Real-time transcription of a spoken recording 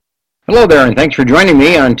Hello there, and thanks for joining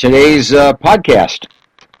me on today's podcast.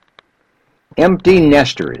 Empty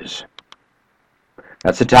nesters.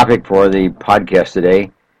 That's the topic for the podcast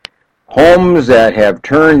today. Homes that have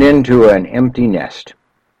turned into an empty nest.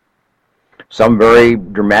 Some very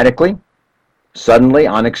dramatically, suddenly,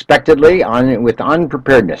 unexpectedly, with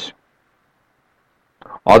unpreparedness.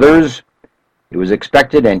 Others, it was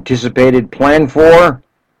expected, anticipated, planned for,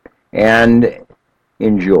 and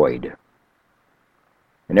enjoyed.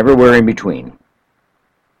 And everywhere in between.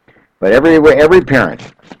 But every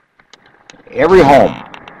parent, every home,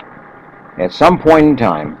 at some point in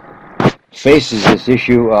time, faces this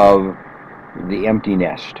issue of the empty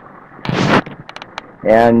nest.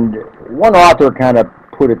 And one author kind of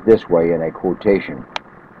put it this way in a quotation: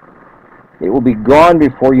 "It will be gone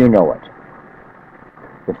before you know it.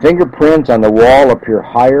 The fingerprints on the wall appear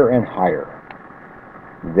higher and higher.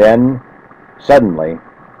 Then, suddenly,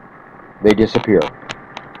 they disappear."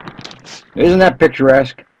 Isn't that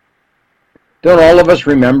picturesque? Don't all of us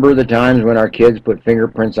remember the times when our kids put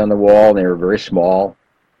fingerprints on the wall and they were very small,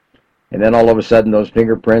 and then all of a sudden those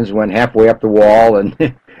fingerprints went halfway up the wall, and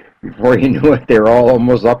before you knew it, they were all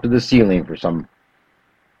almost up to the ceiling for some.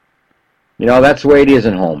 That's the way it is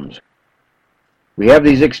in homes. We have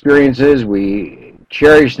these experiences, we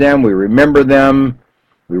cherish them, we remember them,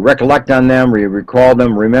 we recollect on them, we recall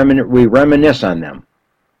them, we reminisce on them,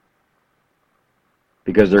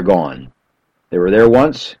 because they're gone. They were there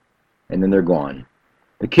once, and then they're gone.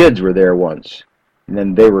 The kids were there once, and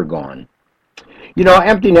then they were gone.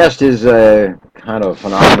 Empty nest is a kind of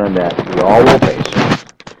phenomenon that we all will face,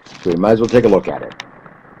 so we might as well take a look at it.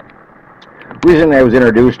 Recently, I was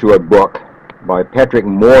introduced to a book by Patrick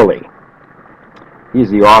Morley. He's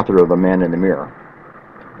the author of The Man in the Mirror.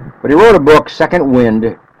 But he wrote a book, Second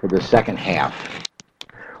Wind, for the second half.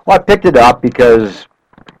 Well, I picked it up because,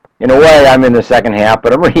 in a way, I'm in the second half,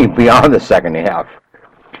 but I'm really beyond the second half.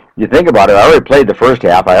 You think about it, I already played the first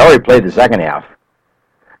half, I already played the second half.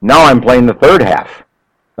 Now I'm playing the third half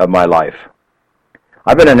of my life.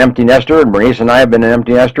 I've been an empty nester, and Bernice and I have been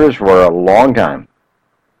empty nesters for a long time.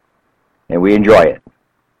 And we enjoy it.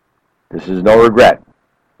 This is no regret.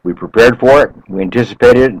 We prepared for it, we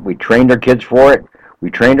anticipated it, we trained our kids for it,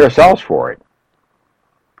 we trained ourselves for it.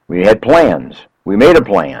 We had plans, we made a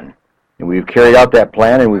plan. And we've carried out that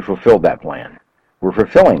plan, and we've fulfilled that plan. We're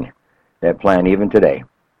fulfilling that plan even today.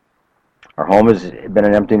 Our home has been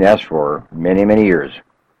an empty nest for many, many years.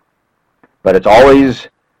 But it's always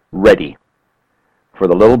ready for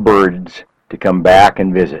the little birds to come back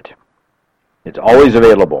and visit. It's always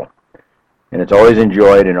available, and it's always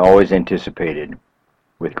enjoyed and always anticipated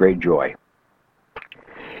with great joy.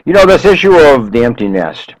 This issue of the empty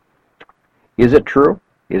nest, is it true?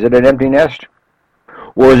 Is it an empty nest?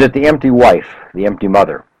 Or is it the empty wife, the empty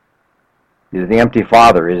mother? Is it the empty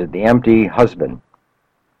father? Is it the empty husband?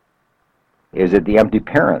 Is it the empty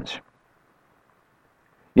parents?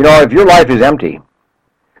 If your life is empty,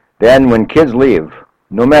 then when kids leave,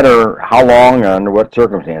 no matter how long or under what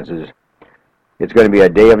circumstances, it's going to be a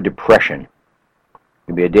day of depression. It's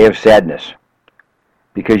going to be a day of sadness,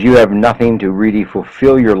 because you have nothing to really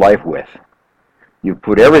fulfill your life with. You've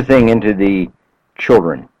put everything into the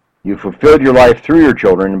children. You fulfilled your life through your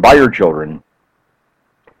children and by your children,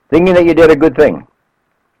 thinking that you did a good thing,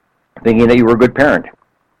 thinking that you were a good parent.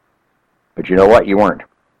 But you know what? You weren't.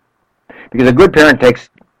 Because a good parent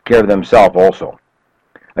takes care of themselves also.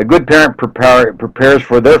 A good parent prepares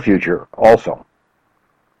for their future also.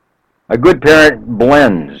 A good parent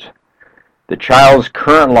blends the child's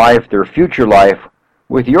current life, their future life,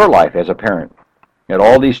 with your life as a parent at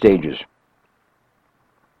all these stages.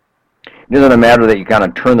 It doesn't matter that you kind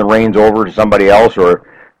of turn the reins over to somebody else, or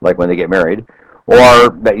like when they get married, or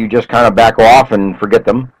that you just kind of back off and forget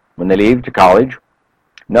them when they leave to college.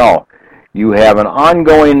 No, you have an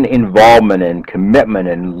ongoing involvement and commitment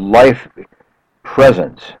and life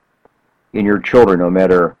presence in your children, no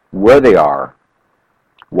matter where they are,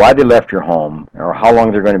 why they left your home, or how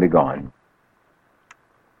long they're going to be gone.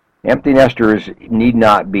 Empty nesters need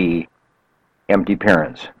not be empty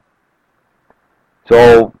parents.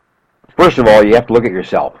 So, first of all, you have to look at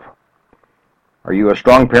yourself. Are you a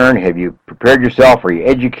strong parent? Have you prepared yourself? Are you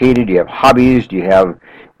educated? Do you have hobbies? Do you have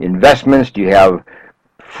investments? Do you have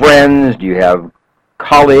friends? Do you have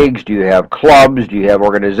colleagues? Do you have clubs? Do you have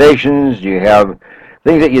organizations? Do you have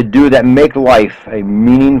things that you do that make life a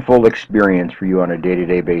meaningful experience for you on a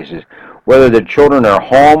day-to-day basis, whether the children are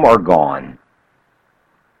home or gone?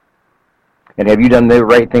 And have you done the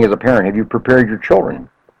right thing as a parent? Have you prepared your children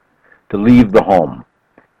to leave the home?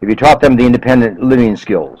 Have you taught them the independent living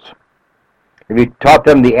skills? Have you taught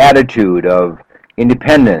them the attitude of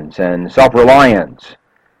independence and self-reliance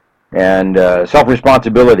and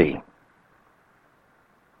self-responsibility.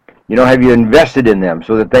 Have you invested in them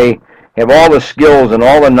so that they have all the skills and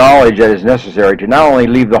all the knowledge that is necessary to not only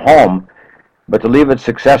leave the home, but to leave it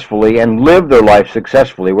successfully and live their life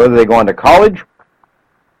successfully, whether they go on to college,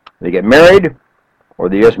 they get married, or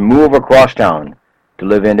they just move across town to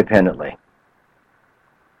live independently.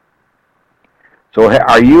 So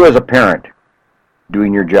are you as a parent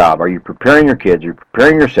doing your job? Are you preparing your kids? Are you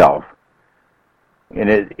preparing yourself? And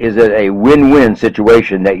is it a win-win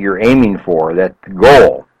situation that you're aiming for, that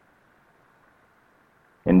goal?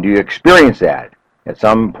 And do you experience that at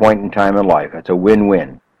some point in time in life? It's a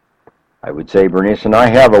win-win. I would say Bernice and I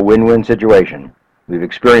have a win-win situation. We've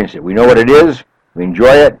experienced it. We know what it is, we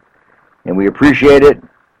enjoy it, and we appreciate it,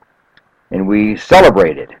 and we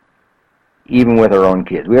celebrate it, even with our own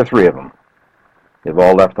kids. We have 3 of them. They've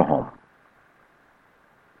all left the home.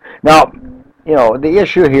 Now, the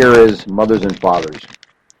issue here is mothers and fathers.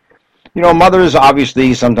 Mothers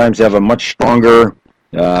obviously sometimes have a much stronger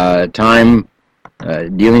time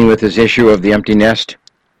dealing with this issue of the empty nest.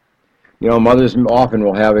 Mothers often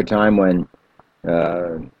will have a time when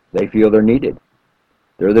they feel they're needed.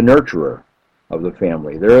 They're the nurturer of the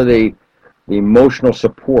family. They're the emotional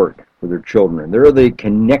support for their children. They're the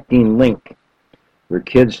connecting link. Their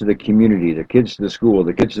kids to the community, their kids to the school,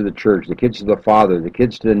 the kids to the church, the kids to the father, the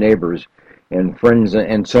kids to the neighbors and friends,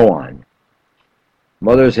 and so on.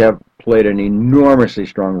 Mothers have played an enormously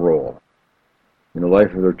strong role in the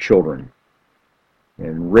life of their children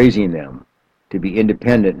and raising them to be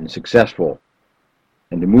independent and successful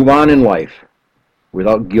and to move on in life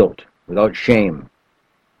without guilt, without shame,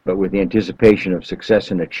 but with the anticipation of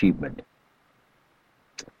success and achievement.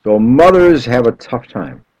 So mothers have a tough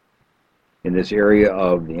time in this area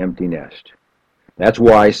of the empty nest. That's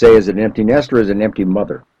why I say, is it an empty nest or is it an empty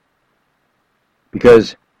mother?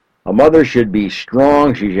 Because a mother should be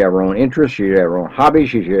strong, she should have her own interests, she should have her own hobbies,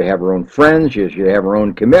 she should have her own friends, she should have her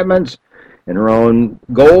own commitments and her own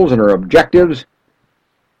goals and her objectives,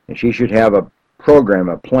 and she should have a program,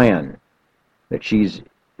 a plan that she's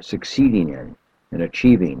succeeding in and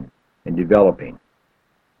achieving and developing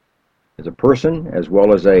as a person as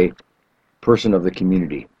well as a person of the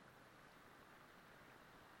community.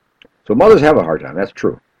 So mothers have a hard time, that's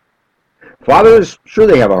true. Fathers, sure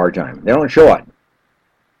they have a hard time. They don't show it.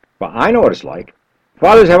 But I know what it's like.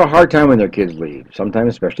 Fathers have a hard time when their kids leave,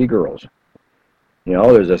 sometimes especially girls.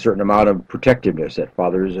 There's a certain amount of protectiveness that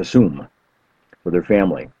fathers assume for their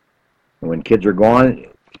family. And when kids are gone,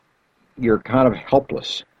 you're kind of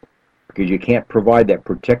helpless because you can't provide that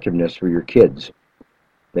protectiveness for your kids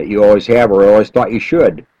that you always have or always thought you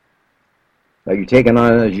should. That you're taking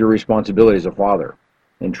on as your responsibility as a father.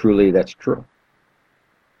 And truly, that's true.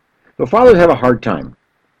 So fathers have a hard time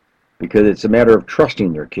because it's a matter of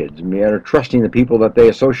trusting their kids, a matter of trusting the people that they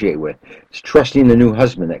associate with. It's trusting the new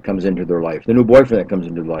husband that comes into their life, the new boyfriend that comes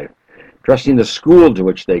into their life, trusting the school to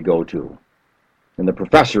which they go to, and the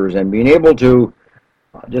professors, and being able to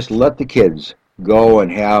just let the kids go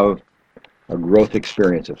and have a growth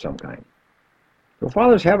experience of some kind. So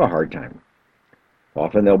fathers have a hard time.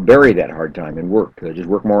 Often they'll bury that hard time in work. They'll just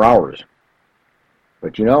work more hours.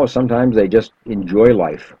 But sometimes they just enjoy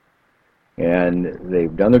life. And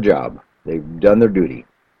they've done their job. They've done their duty.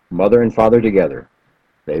 Mother and father together.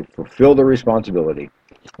 They've fulfilled their responsibility.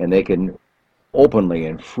 And they can openly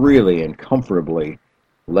and freely and comfortably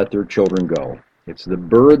let their children go. It's the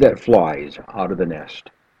bird that flies out of the nest.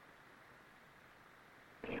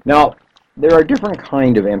 Now, there are different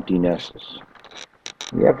kind of empty nests.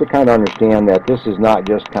 You have to kind of understand that this is not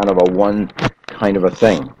just kind of a one kind of a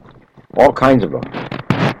thing. All kinds of them.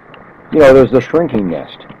 There's the shrinking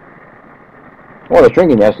nest. Well, the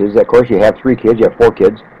shrinking nest is, of course, you have 3 kids, you have 4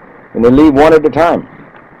 kids, and they leave one at a time.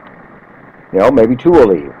 Maybe 2 will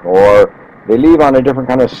leave, or they leave on a different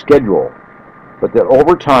kind of schedule. But that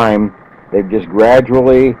over time, they've just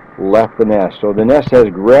gradually left the nest. So the nest has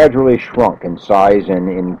gradually shrunk in size and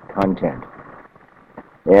in content.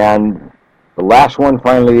 And the last one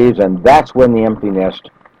finally leaves, and that's when the empty nest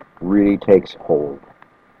really takes hold.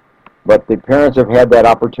 But the parents have had that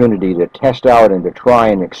opportunity to test out and to try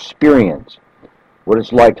and experience what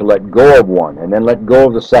it's like to let go of one, and then let go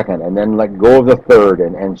of the second, and then let go of the third,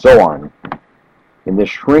 and so on, in this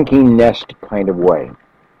shrinking nest kind of way.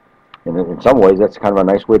 And in some ways, that's kind of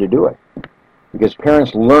a nice way to do it. Because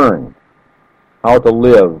parents learn how to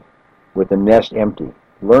live with the nest empty.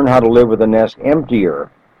 Learn how to live with the nest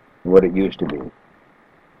emptier than what it used to be.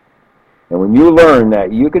 And when you learn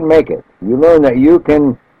that you can make it, you learn that you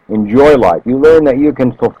can enjoy life, you learn that you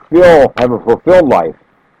can have a fulfilled life,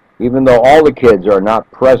 even though all the kids are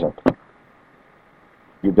not present,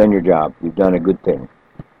 you've done your job. You've done a good thing.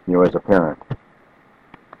 as a parent.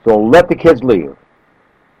 So let the kids leave.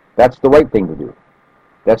 That's the right thing to do.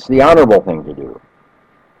 That's the honorable thing to do.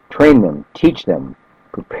 Train them, teach them,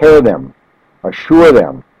 prepare them, assure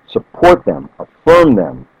them, support them, affirm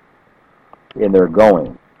them in their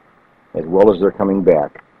going, as well as their coming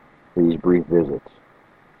back for these brief visits.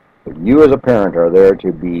 But you as a parent are there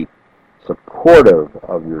to be supportive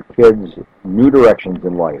of your kids' new directions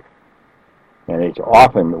in life. And it's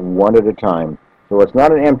often one at a time. So it's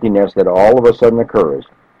not an empty nest that all of a sudden occurs,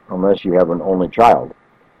 unless you have an only child.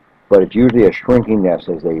 But it's usually a shrinking nest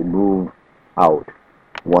as they move out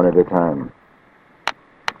one at a time.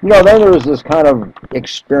 Then there's this kind of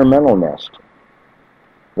experimental nest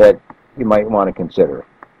that you might want to consider.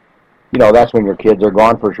 That's when your kids are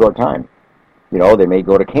gone for a short time. They may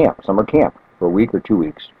go to camp, summer camp, for a week or 2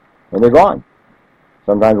 weeks, and they're gone.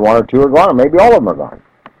 Sometimes one or two are gone, or maybe all of them are gone.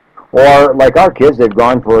 Or, like our kids, they've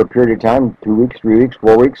gone for a period of time, 2 weeks, 3 weeks,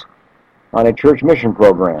 4 weeks, on a church mission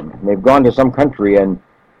program. They've gone to some country and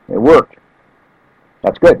it worked.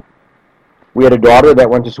 That's good. We had a daughter that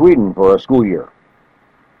went to Sweden for a school year.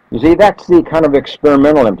 You see, that's the kind of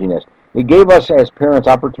experimental emptiness. It gave us as parents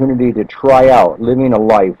opportunity to try out living a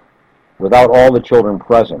life without all the children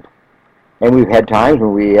present. And we've had times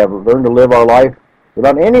when we have learned to live our life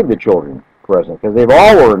without any of the children present, because they've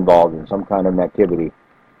all were involved in some kind of activity,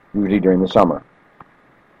 usually during the summer.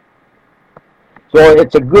 So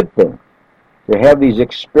it's a good thing to have these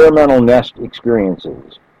experimental nest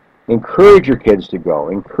experiences. Encourage your kids to go.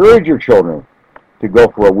 Encourage your children to go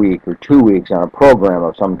for a week or 2 weeks on a program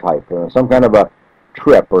of some type, or some kind of a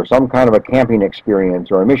trip, or some kind of a camping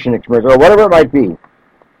experience, or a mission experience, or whatever it might be.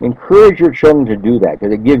 Encourage your children to do that,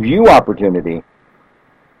 because it gives you opportunity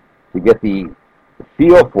to get the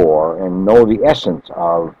feel for and know the essence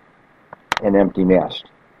of an empty nest.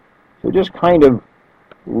 So just kind of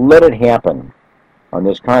let it happen on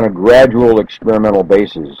this kind of gradual experimental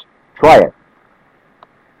basis. Try it.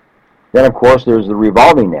 Then, of course, there's the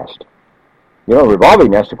revolving nest.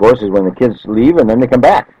 Revolving nest, of course, is when the kids leave and then they come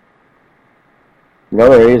back.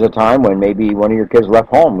 There is a time when maybe one of your kids left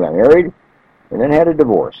home, got married, and then had a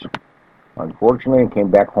divorce, unfortunately, and came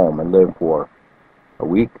back home and lived for a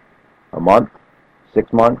week, a month,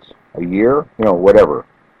 6 months, a year, whatever,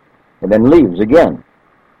 and then leaves again.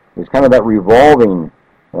 It's kind of that revolving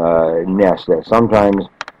nest that sometimes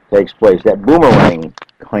takes place, that boomerang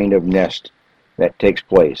kind of nest that takes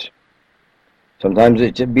place. Sometimes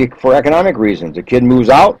it's for economic reasons. A kid moves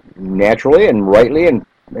out naturally and rightly and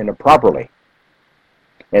properly.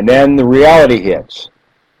 And then the reality hits.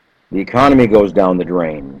 The economy goes down the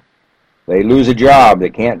drain. They lose a job. They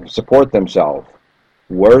can't support themselves.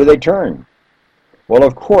 Where do they turn? Well,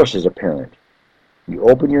 of course, as a parent, you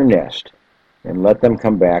open your nest and let them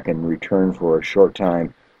come back and return for a short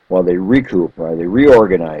time while they recoup, or they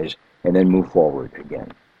reorganize, and then move forward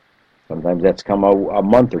again. Sometimes that's come a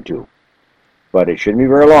month or two, but it shouldn't be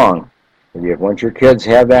very long. Once your kids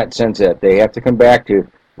have that sense that they have to come back to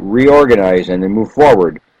reorganize and then move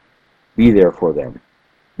forward, be there for them.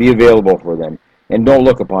 Be available for them. And don't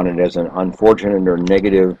look upon it as an unfortunate or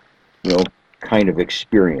negative, kind of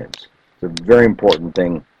experience. It's a very important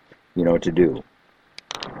thing, to do.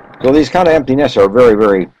 So these kind of empty nests are very,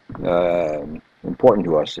 very important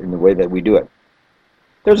to us in the way that we do it.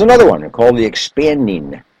 There's another one called the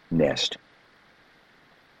expanding nest.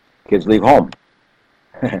 Kids leave home,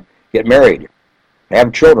 get married,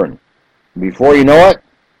 have children. Before you know it,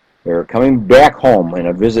 they're coming back home in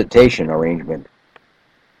a visitation arrangement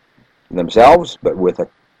themselves, but with a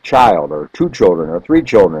child, or 2 children, or 3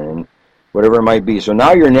 children, and whatever it might be. So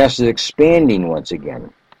now your nest is expanding once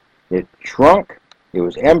again. It shrunk, it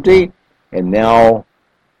was empty, and now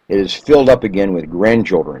it is filled up again with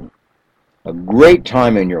grandchildren. A great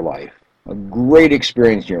time in your life, a great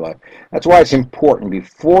experience in your life. That's why it's important,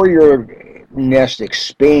 before your nest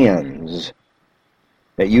expands,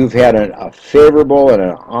 that you've had a favorable and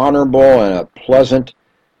an honorable and a pleasant,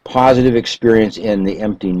 positive experience in the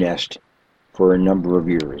empty nest for a number of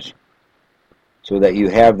years, so that you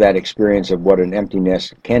have that experience of what an empty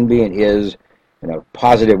nest can be and is in a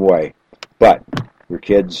positive way. But your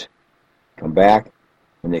kids come back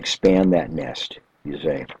and expand that nest, you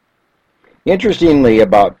say. Interestingly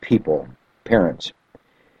about people, parents,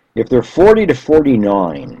 if they're 40 to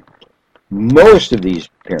 49, most of these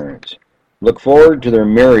parents look forward to their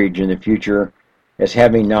marriage in the future as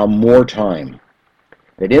having now more time.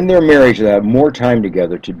 That in their marriage they have more time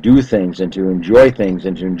together to do things and to enjoy things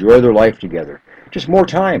and to enjoy their life together. Just more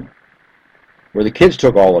time. Where the kids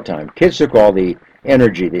took all the time. Kids took all the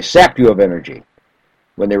energy. They sapped you of energy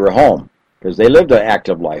when they were home because they lived an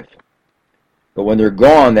active life. But when they're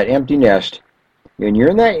gone, that empty nest and you're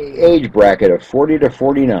in that age bracket of 40 to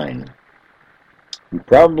 49, you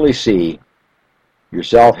probably see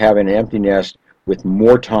yourself having an empty nest with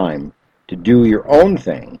more time to do your own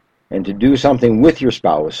thing and to do something with your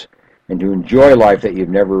spouse and to enjoy life that you've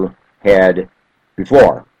never had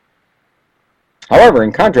before. However,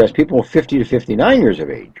 in contrast, people 50 to 59 years of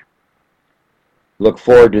age look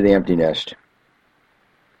forward to the empty nest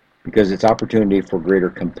because it's opportunity for greater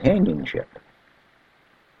companionship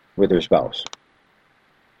with their spouse.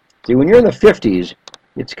 See, when you're in the 50s,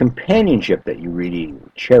 it's companionship that you really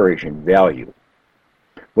cherish and value.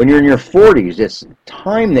 When you're in your 40s, it's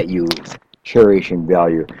time that you cherish and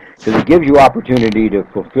value because it gives you opportunity to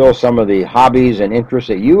fulfill some of the hobbies and interests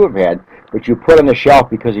that you have had, but you put on the shelf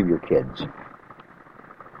because of your kids.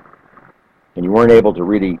 And you weren't able to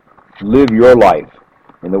really live your life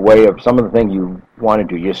in the way of some of the things you wanted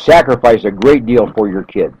to. You sacrificed a great deal for your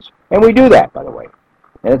kids. And we do that, by the way.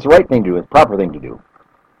 And it's the right thing to do. It's the proper thing to do.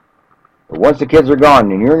 But once the kids are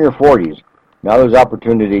gone and you're in your 40s, now there's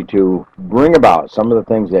opportunity to bring about some of the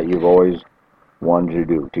things that you've always wanted to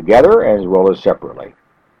do, together as well as separately.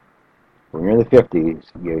 When you're in the 50s,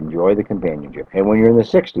 you enjoy the companionship. And when you're in the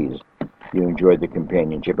 60s, you enjoy the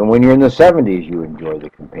companionship. And when you're in the 70s, you enjoy the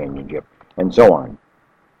companionship, and so on.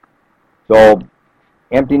 So,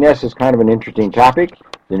 emptiness is kind of an interesting topic.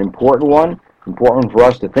 It's an important one. It's important for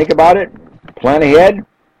us to think about it, plan ahead,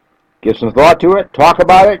 give some thought to it, talk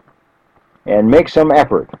about it, and make some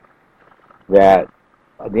effort that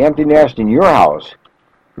the empty nest in your house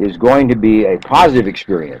is going to be a positive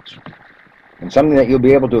experience and something that you'll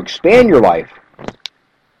be able to expand your life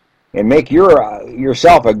and make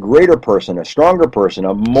yourself a greater person, a stronger person,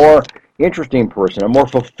 a more interesting person, a more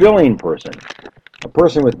fulfilling person, a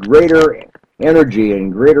person with greater energy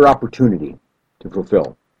and greater opportunity to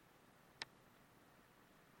fulfill.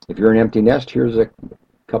 If you're an empty nest, here's a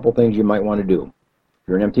couple things you might want to do. If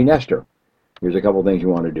you're an empty nester, here's a couple things you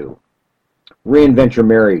want to do. Reinvent your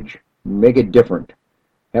marriage. Make it different.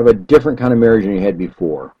 Have a different kind of marriage than you had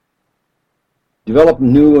before. Develop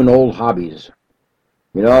new and old hobbies.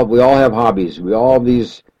 You know, we all have hobbies. We all have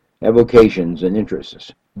these avocations and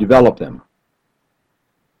interests. Develop them.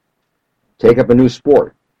 Take up a new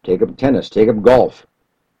sport. Take up tennis. Take up golf.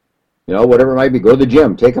 You know, whatever it might be. Go to the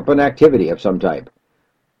gym. Take up an activity of some type.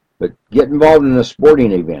 But get involved in a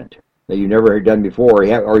sporting event that you never had done before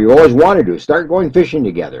or you always wanted to. Start going fishing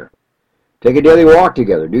together. Take a daily walk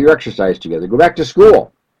together. Do your exercise together. Go back to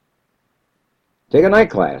school. Take a night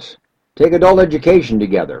class. Take adult education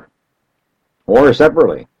together or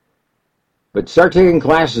separately. But start taking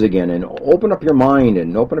classes again and open up your mind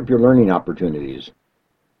and open up your learning opportunities.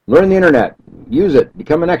 Learn the internet. Use it.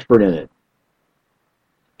 Become an expert in it.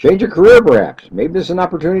 Change your career perhaps. Maybe this is an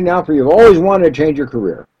opportunity now for you. You've always wanted to change your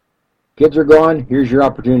career. Kids are gone. Here's your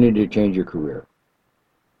opportunity to change your career.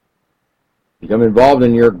 Become involved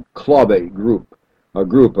in your club, a group,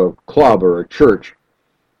 a club or a church,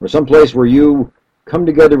 or some place where you come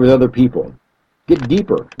together with other people. Get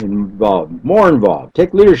deeper involved, more involved.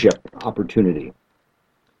 Take leadership opportunity.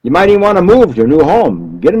 You might even want to move to a new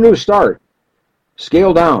home. Get a new start.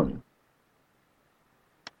 Scale down.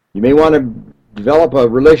 You may want to develop a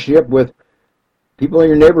relationship with people in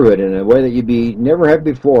your neighborhood in a way that you never have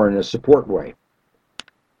before, in a support way.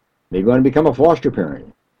 Maybe you want to become a foster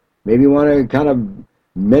parent. Maybe you want to kind of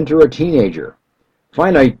mentor a teenager.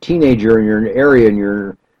 Find a teenager in your area, in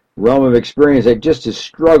your realm of experience that just is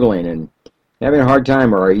struggling and having a hard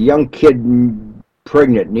time, or a young kid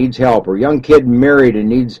pregnant needs help, or a young kid married and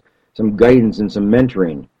needs some guidance and some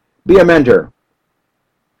mentoring. Be a mentor.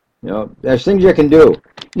 You know, there's things you can do.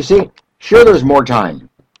 You see, sure there's more time.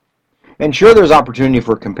 And sure there's opportunity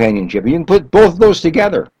for companionship. You can put both of those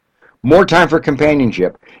together. More time for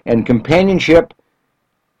companionship, and companionship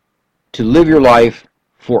to live your life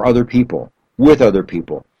for other people, with other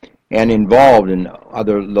people, and involved in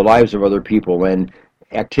the lives of other people, and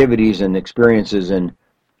activities and experiences and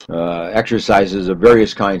exercises of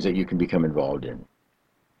various kinds that you can become involved in.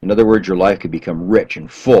 In other words, your life could become rich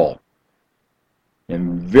and full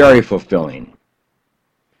and very fulfilling.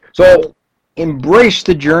 So embrace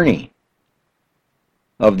the journey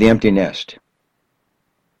of the empty nest.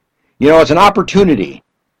 You know, it's an opportunity.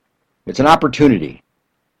 It's an opportunity.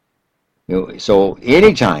 So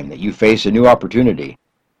anytime that you face a new opportunity,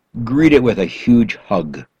 greet it with a huge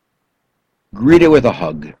hug. Greet it with a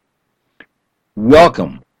hug.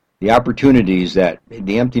 Welcome the opportunities that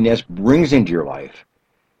the empty nest brings into your life,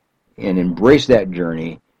 and embrace that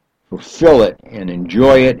journey, fulfill it, and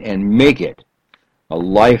enjoy it, and make it a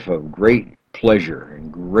life of great pleasure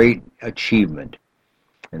and great achievement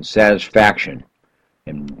and satisfaction,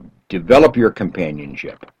 and develop your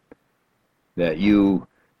companionship. that you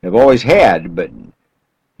have always had, but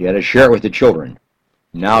you had to share it with the children.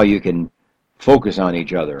 Now you can focus on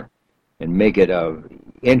each other and make it a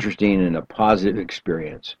interesting and a positive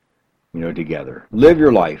experience, together. Live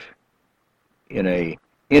your life in a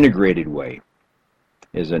integrated way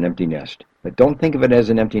as an empty nest. But don't think of it as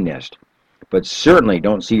an empty nest. But certainly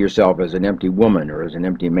don't see yourself as an empty woman or as an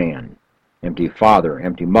empty man, empty father,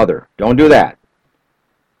 empty mother. Don't do that.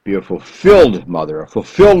 Be a fulfilled mother, a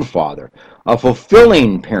fulfilled father, a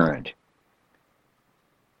fulfilling parent.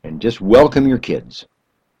 And just welcome your kids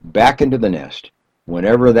back into the nest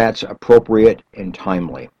whenever that's appropriate and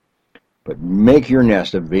timely. But make your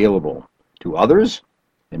nest available to others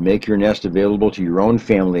and make your nest available to your own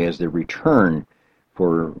family as they return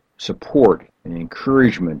for support and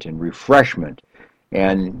encouragement and refreshment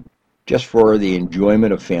and just for the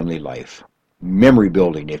enjoyment of family life. Memory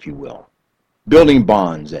building, if you will. Building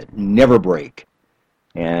bonds that never break.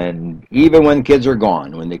 And even when kids are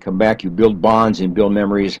gone, when they come back, you build bonds and build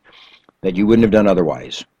memories that you wouldn't have done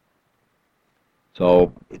otherwise.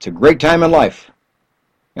 So it's a great time in life.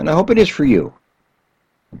 And I hope it is for you.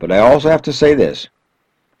 But I also have to say this.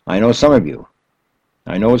 I know some of you,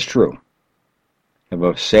 I know it's true, have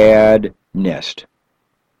a sad nest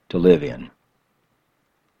to live in.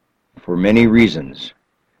 For many reasons,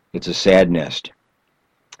 it's a sad nest.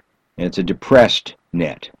 And it's a depressed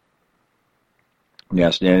nest.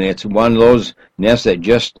 And it's one of those nests that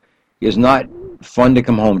just is not fun to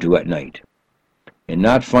come home to at night. And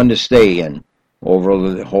not fun to stay in over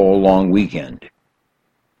the whole long weekend.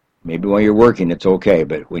 Maybe when you're working it's okay,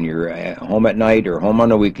 but when you're at home at night or home on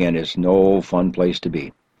the weekend, it's no fun place to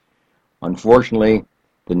be. Unfortunately,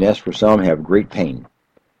 the nests for some have great pain.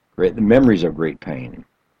 The memories of great pain.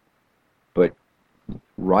 But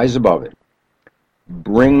rise above it.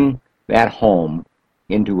 Bring that home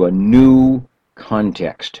into a new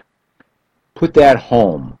context. Put that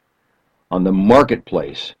home on the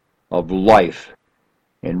marketplace of life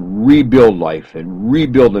and rebuild life and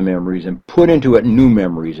rebuild the memories and put into it new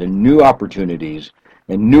memories and new opportunities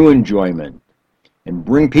and new enjoyment and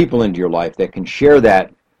bring people into your life that can share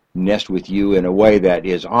that nest with you in a way that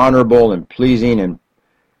is honorable and pleasing and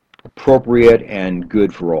appropriate and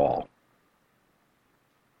good for all.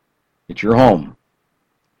 It's your home.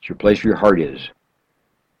 It's your place where your heart is.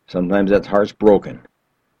 Sometimes that heart's broken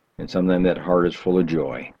and sometimes that heart is full of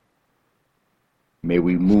joy. May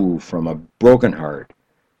we move from a broken heart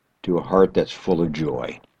to a heart that's full of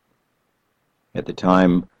joy at the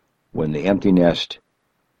time when the empty nest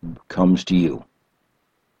comes to you,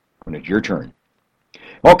 when it's your turn.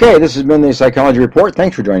 Okay, this has been the Psychology Report.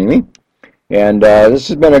 Thanks for joining me. And this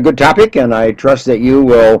has been a good topic, and I trust that you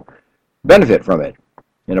will benefit from it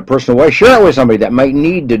in a personal way. Share it with somebody that might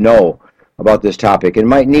need to know about this topic and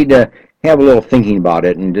might need to have a little thinking about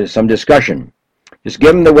it and some discussion. Just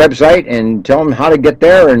give them the website and tell them how to get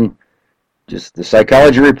there, and just the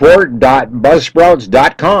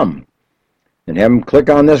psychologyreport.buzzsprouts.com, and have them click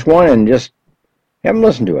on this one and just have them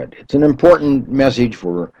listen to it. It's an important message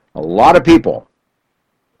for a lot of people.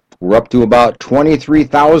 We're up to about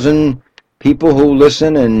 23,000 people who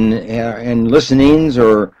listen and listenings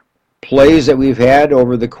or plays that we've had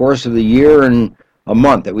over the course of the year and a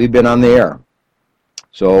month that we've been on the air.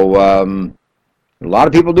 So a lot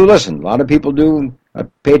of people do listen. A lot of people do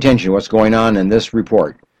pay attention to what's going on in this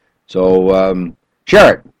report. So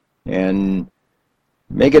share it and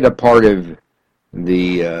make it a part of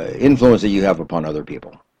the influence that you have upon other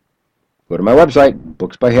people. Go to my website,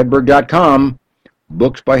 booksbyhedberg.com,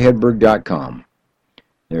 booksbyhedberg.com.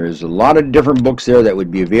 There's a lot of different books there that would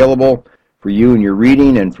be available for you and your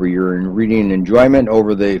reading and for your reading enjoyment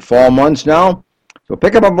over the fall months now. So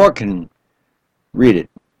pick up a book and read it.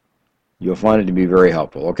 You'll find it to be very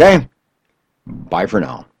helpful, okay? Bye for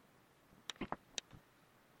now.